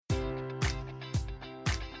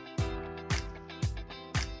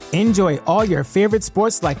Enjoy all your favorite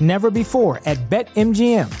sports like never before at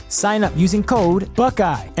BetMGM. Sign up using code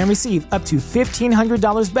Buckeye and receive up to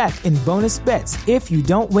 $1,500 back in bonus bets if you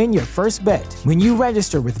don't win your first bet. When you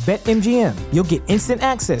register with BetMGM, you'll get instant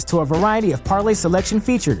access to a variety of parlay selection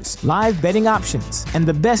features, live betting options, and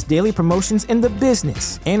the best daily promotions in the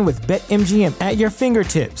business. And with BetMGM at your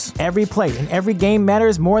fingertips, every play and every game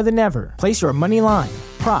matters more than ever. Place your money line,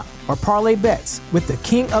 prop, or parlay bets with the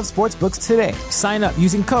king of sportsbooks today. Sign up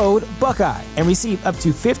using code Buckeye and receive up to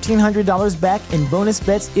 $1,500 back in bonus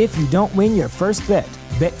bets if you don't win your first bet.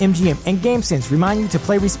 BetMGM and GameSense remind you to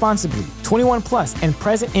play responsibly. 21 plus and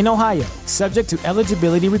present in Ohio, subject to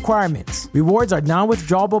eligibility requirements. Rewards are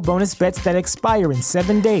non-withdrawable bonus bets that expire in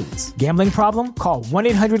 7 days. Gambling problem? Call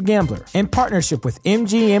 1-800-GAMBLER. In partnership with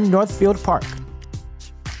MGM Northfield Park.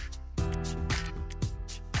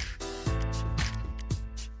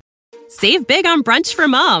 Save big on brunch for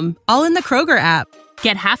mom, all in the Kroger app.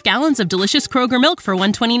 Get half gallons of delicious Kroger milk for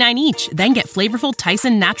 $1.29 each. Then get flavorful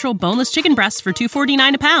Tyson natural boneless chicken breasts for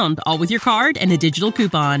 $2.49 a pound, all with your card and a digital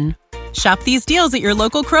coupon. Shop these deals at your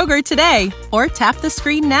local Kroger today, or tap the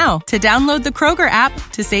screen now to download the Kroger app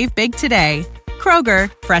to save big today.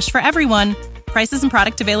 Kroger, fresh for everyone. Prices and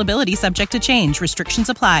product availability subject to change. Restrictions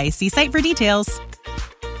apply. See site for details.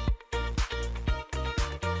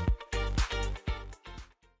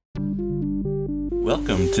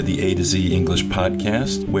 Welcome to the A to Z English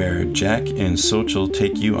podcast, where Jack and Sochel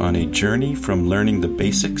take you on a journey from learning the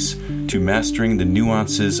basics to mastering the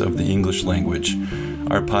nuances of the English language.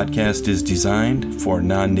 Our podcast is designed for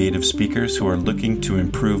non-native speakers who are looking to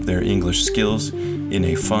improve their English skills in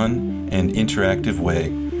a fun and interactive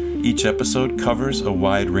way. Each episode covers a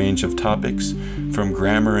wide range of topics, from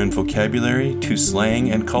grammar and vocabulary to slang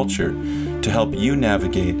and culture, to help you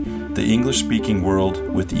navigate the English-speaking world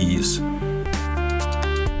with ease.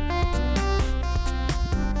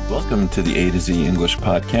 Welcome to the A to Z English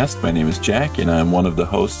podcast. My name is Jack, and I'm one of the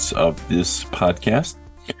hosts of this podcast.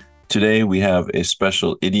 Today, we have a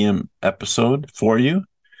special idiom episode for you.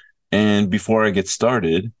 And before I get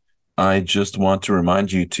started, I just want to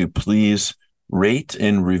remind you to please rate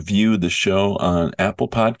and review the show on Apple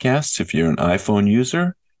Podcasts if you're an iPhone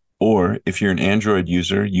user, or if you're an Android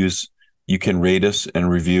user, you can rate us and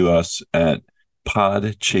review us at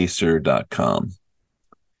podchaser.com.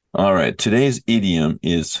 All right, today's idiom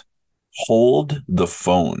is hold the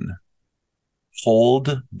phone.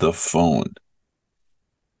 Hold the phone.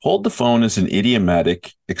 Hold the phone is an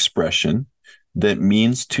idiomatic expression that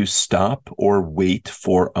means to stop or wait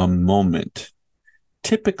for a moment,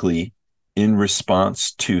 typically in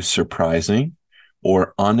response to surprising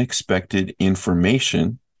or unexpected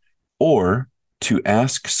information, or to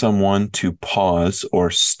ask someone to pause or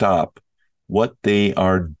stop what they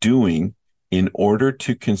are doing in order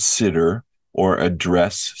to consider or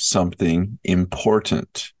address something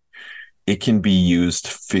important. It can be used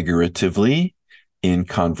figuratively in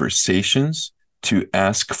conversations to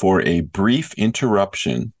ask for a brief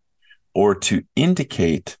interruption or to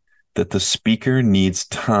indicate that the speaker needs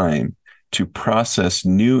time to process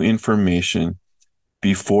new information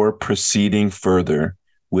before proceeding further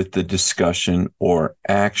with the discussion or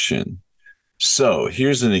action. So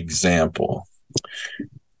here's an example.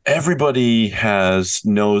 Everybody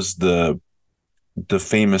knows the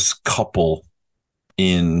famous couple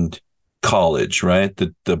in college, right?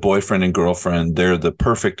 The boyfriend and girlfriend, they're the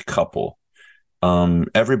perfect couple.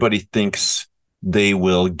 Everybody thinks they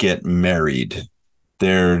will get married.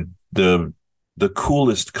 They're the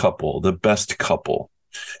coolest couple, the best couple.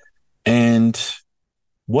 And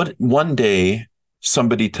one day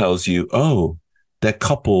somebody tells you, oh, that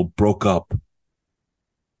couple broke up.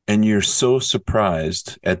 And you're so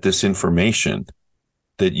surprised at this information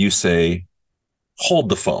that you say, hold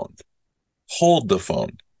the phone. Hold the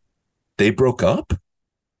phone. They broke up?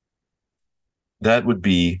 That would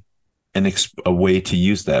be a way to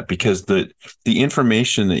use that, because the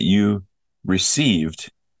information that you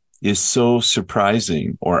received is so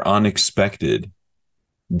surprising or unexpected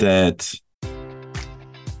that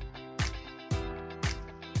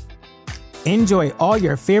Enjoy all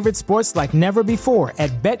your favorite sports like never before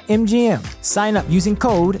at BetMGM. Sign up using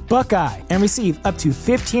code Buckeye and receive up to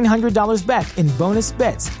 $1,500 back in bonus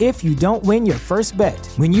bets if you don't win your first bet.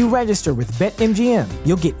 When you register with BetMGM,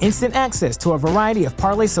 you'll get instant access to a variety of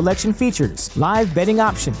parlay selection features, live betting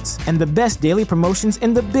options, and the best daily promotions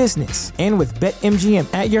in the business. And with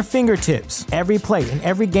BetMGM at your fingertips, every play and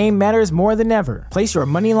every game matters more than ever. Place your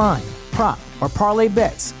money line, prop, or parlay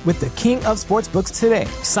bets with the king of sportsbooks today.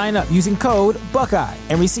 Sign up using code Buckeye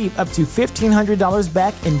and receive up to $1,500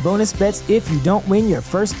 back in bonus bets if you don't win your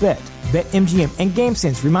first bet. BetMGM and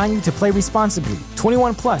GameSense remind you to play responsibly.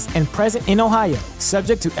 21 plus and present in Ohio,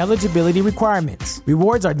 subject to eligibility requirements.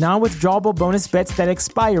 Rewards are non-withdrawable bonus bets that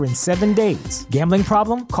expire in 7 days. Gambling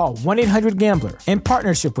problem? Call 1-800-GAMBLER. In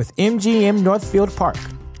partnership with MGM Northfield Park.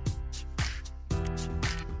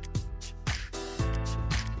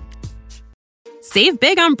 Save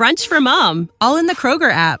big on brunch for mom, all in the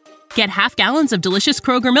Kroger app. Get half gallons of delicious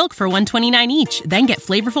Kroger milk for $1.29 each. Then get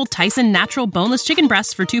flavorful Tyson natural boneless chicken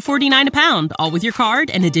breasts for $2.49 a pound, all with your card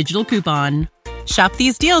and a digital coupon. Shop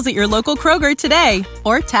these deals at your local Kroger today,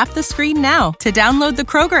 or tap the screen now to download the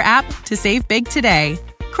Kroger app to save big today.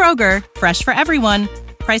 Kroger, fresh for everyone.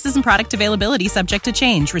 Prices and product availability subject to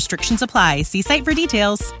change. Restrictions apply. See site for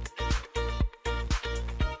details.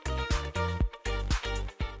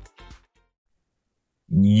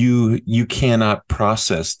 You cannot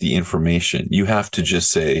process the information. You have to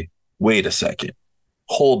just say, wait a second,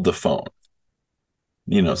 hold the phone,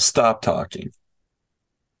 stop talking.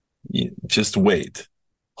 Just wait,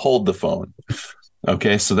 hold the phone.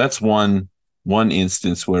 Okay, so that's one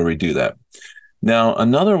instance where we do that. Now,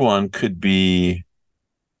 another one could be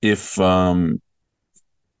if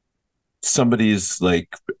somebody's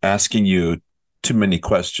like asking you too many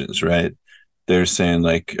questions, right? They're saying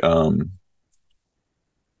like,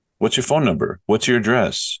 what's your phone number? What's your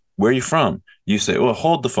address? Where are you from? You say, well,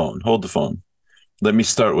 hold the phone. Let me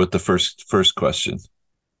start with the first question.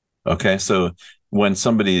 Okay. So when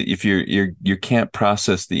somebody, if you can't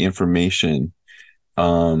process the information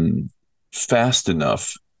fast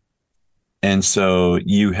enough, and so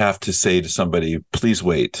you have to say to somebody, please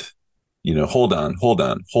wait, hold on, hold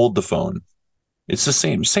the phone. It's the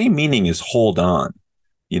same meaning as hold on,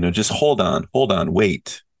 just hold on,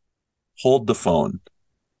 wait, hold the phone.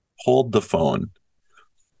 Hold the phone.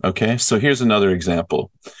 Okay, so here's another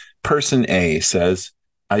example. Person A says,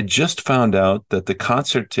 I just found out that the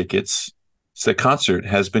concert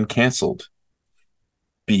has been canceled.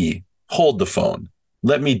 B, hold the phone.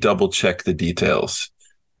 Let me double check the details.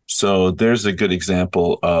 So there's a good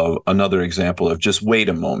example of another example of just wait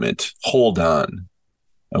a moment, hold on.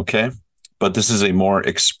 Okay, but this is a more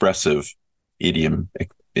expressive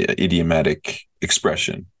idiomatic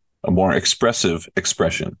expression. A more expressive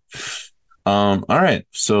expression. All right.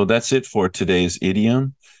 So that's it for today's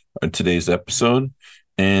idiom, or today's episode.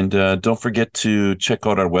 And don't forget to check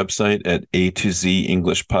out our website at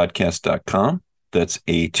a2zenglishpodcast.com. That's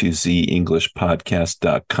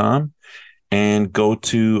a2zenglishpodcast.com. And go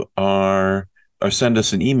to or send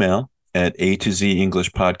us an email at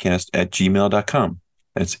a2zenglishpodcast@gmail.com.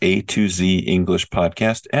 That's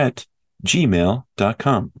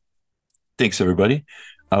a2zenglishpodcast@gmail.com. Thanks, everybody.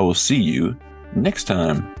 I will see you next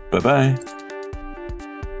time. Bye-bye.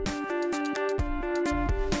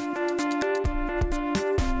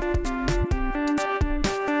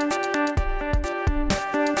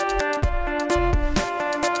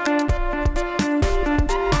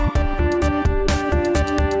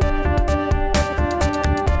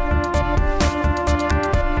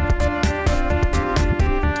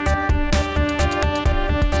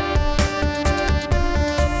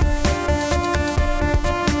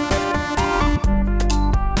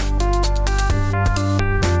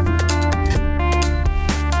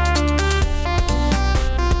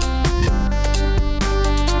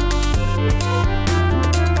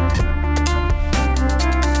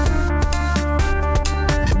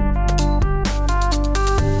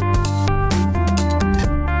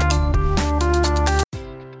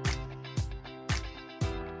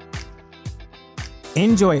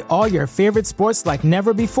 Enjoy all your favorite sports like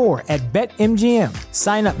never before at BetMGM.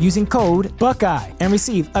 Sign up using code Buckeye and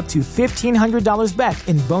receive up to $1,500 back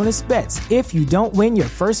in bonus bets if you don't win your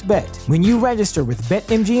first bet. When you register with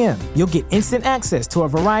BetMGM, you'll get instant access to a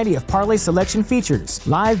variety of parlay selection features,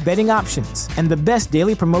 live betting options, and the best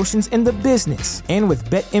daily promotions in the business. And with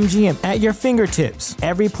BetMGM at your fingertips,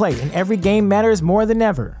 every play and every game matters more than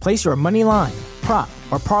ever. Place your money line, prop,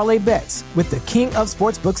 or parlay bets with the king of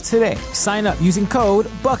sportsbooks today. Sign up using code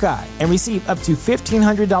Buckeye and receive up to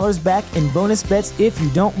 $1,500 back in bonus bets if you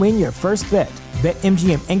don't win your first bet.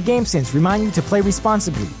 BetMGM and GameSense remind you to play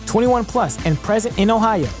responsibly. 21 plus and present in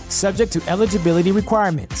Ohio, subject to eligibility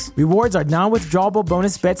requirements. Rewards are non-withdrawable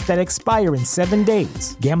bonus bets that expire in 7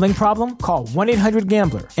 days. Gambling problem? Call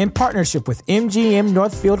 1-800-GAMBLER. In partnership with MGM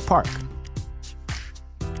Northfield Park.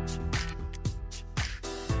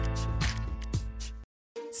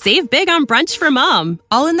 Save big on brunch for mom,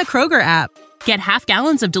 all in the Kroger app. Get half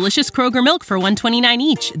gallons of delicious Kroger milk for $1.29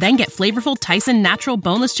 each. Then get flavorful Tyson natural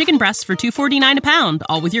boneless chicken breasts for $2.49 a pound,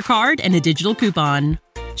 all with your card and a digital coupon.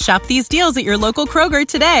 Shop these deals at your local Kroger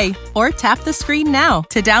today, or tap the screen now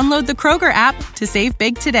to download the Kroger app to save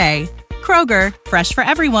big today. Kroger, fresh for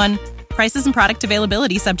everyone. Prices and product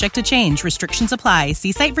availability subject to change. Restrictions apply.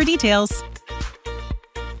 See site for details.